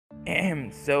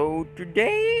So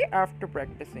today, after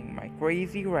practicing my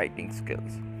crazy writing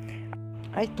skills,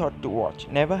 I thought to watch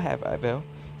Never Have I Ever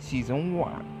Season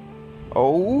 1.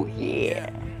 Oh yeah!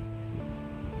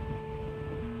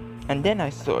 And then I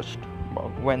searched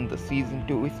about when the Season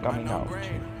 2 is coming out.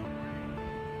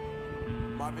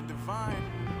 Marvin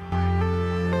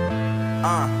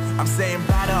I'm saying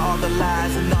bye to all the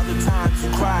lies and all the times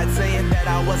you cried, saying that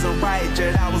I wasn't right,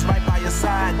 yet I was right by your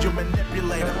side. You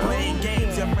manipulator, playing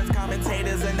games, your friends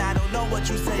commentators, and I don't know what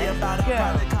you say about our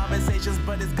private conversations,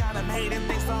 but it's got them hating.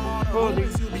 Thanks to all the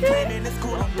rumors you be claiming. It's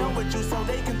cool, I'm done with you, so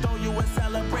they can throw you a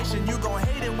celebration. You gon'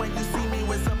 hate it when you see me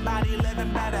with somebody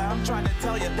living better. I'm trying to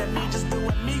tell you that me just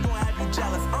doing me gon' have you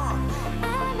jealous.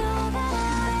 I know that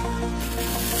I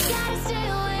gotta stay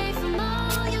away from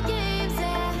all your games.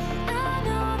 I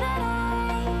know that I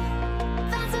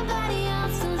found somebody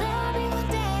else to love me one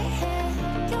day.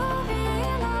 You'll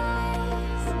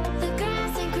realize the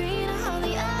grass ain't greener on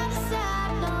the other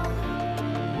side. No,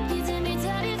 you did me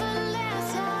dirty for the last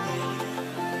time,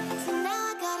 so now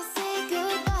I gotta say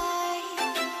goodbye.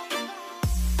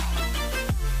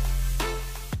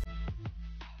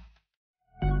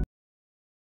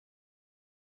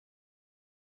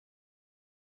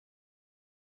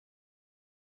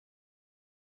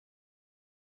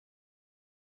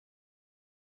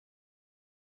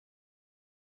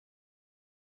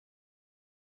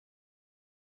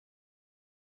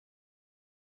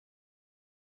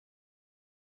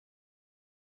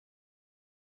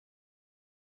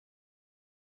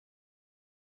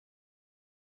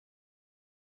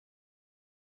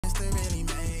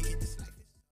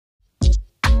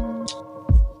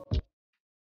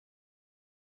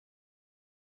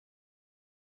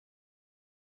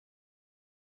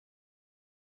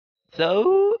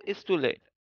 So it's too late.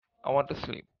 I want to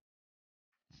sleep.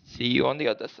 See you on the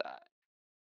other side.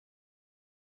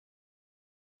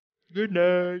 Good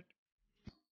night.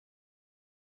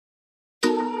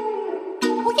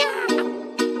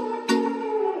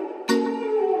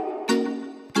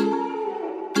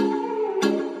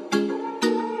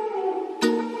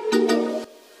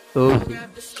 Oh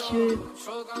shit.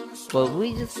 Well,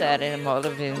 we just started and all of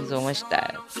it in so much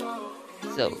time.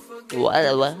 So,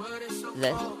 whatever.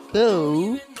 Let's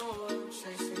go.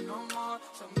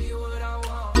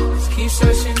 Keep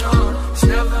searching on, it's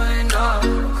never enough.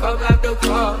 Cup after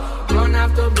cup, blunt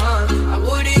after blunt. I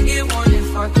wouldn't get one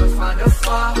if I could find a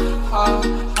far,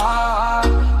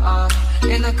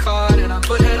 in the car, and I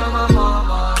put it on my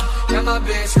mama. And my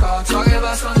bitch call, talking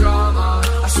about some drama.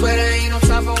 I swear there ain't no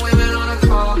time for women on a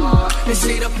coma. They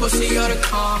see the pussy or the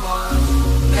karma.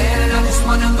 Man, I just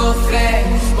wanna go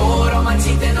flex. Gold on my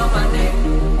teeth and on my neck.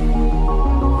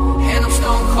 And I'm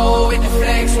stone cold with the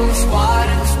flex on the squad,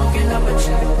 and I'm smoking up a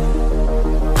check.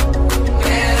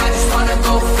 Man, I just wanna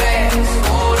go fast.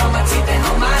 Gold on my teeth and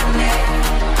on my neck.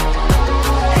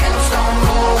 And I'm stone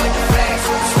cold with the flex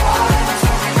on the squad, and I'm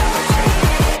smoking up a check.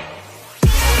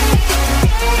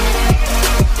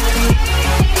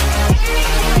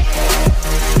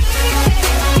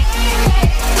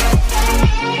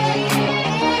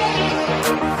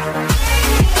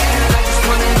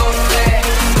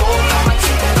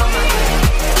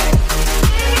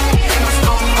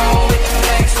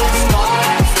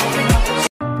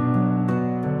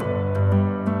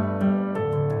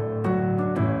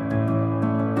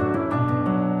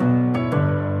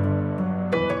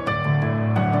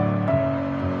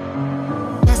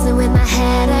 Messing with my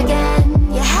head again.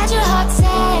 You had your heart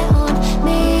set on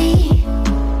me,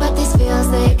 but these feels,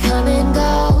 they come and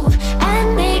go,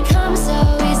 and they come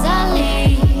so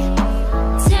easily.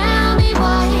 Tell me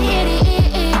what it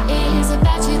is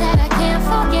about you that I can't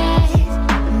forget,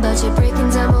 but you're breaking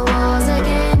down my walls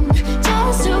again,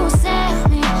 just to set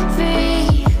me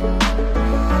free.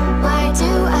 Why do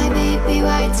I, baby,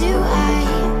 why do I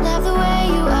love the way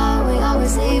you are, we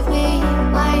always leave me?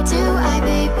 Why do I,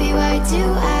 baby, why do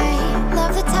I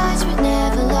love the touch but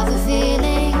never love the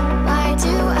feeling? Why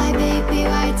do I, baby,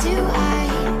 why do I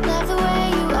love the way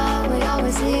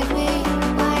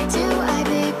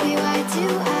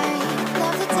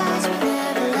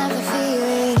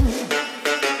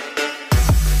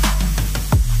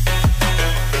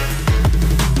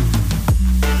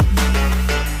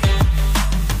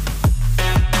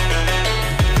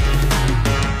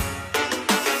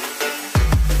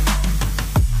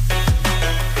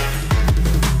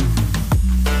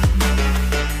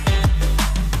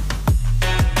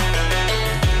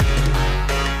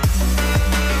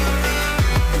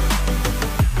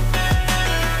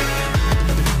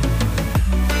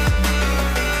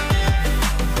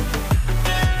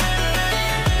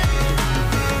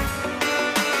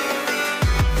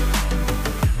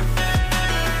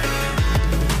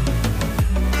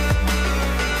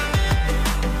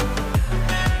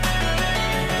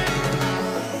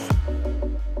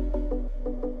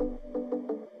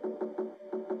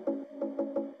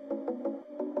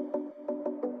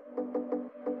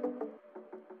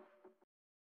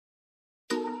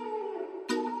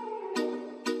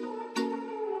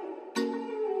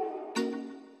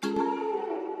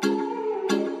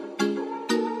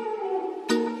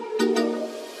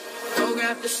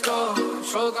store,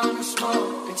 control gonna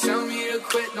smoke. They tell me to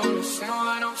quit, don't listen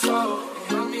what I'm told.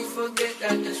 They help me forget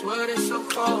that this world is so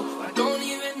cold. I don't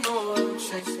even know what I'm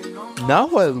chasing no more. Now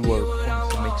I'll work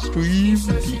on some extreme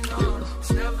details.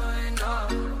 It's never enough,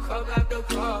 cup after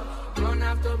cup, run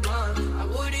after run. I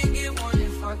wouldn't get one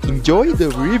if I could. Enjoy the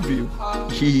review.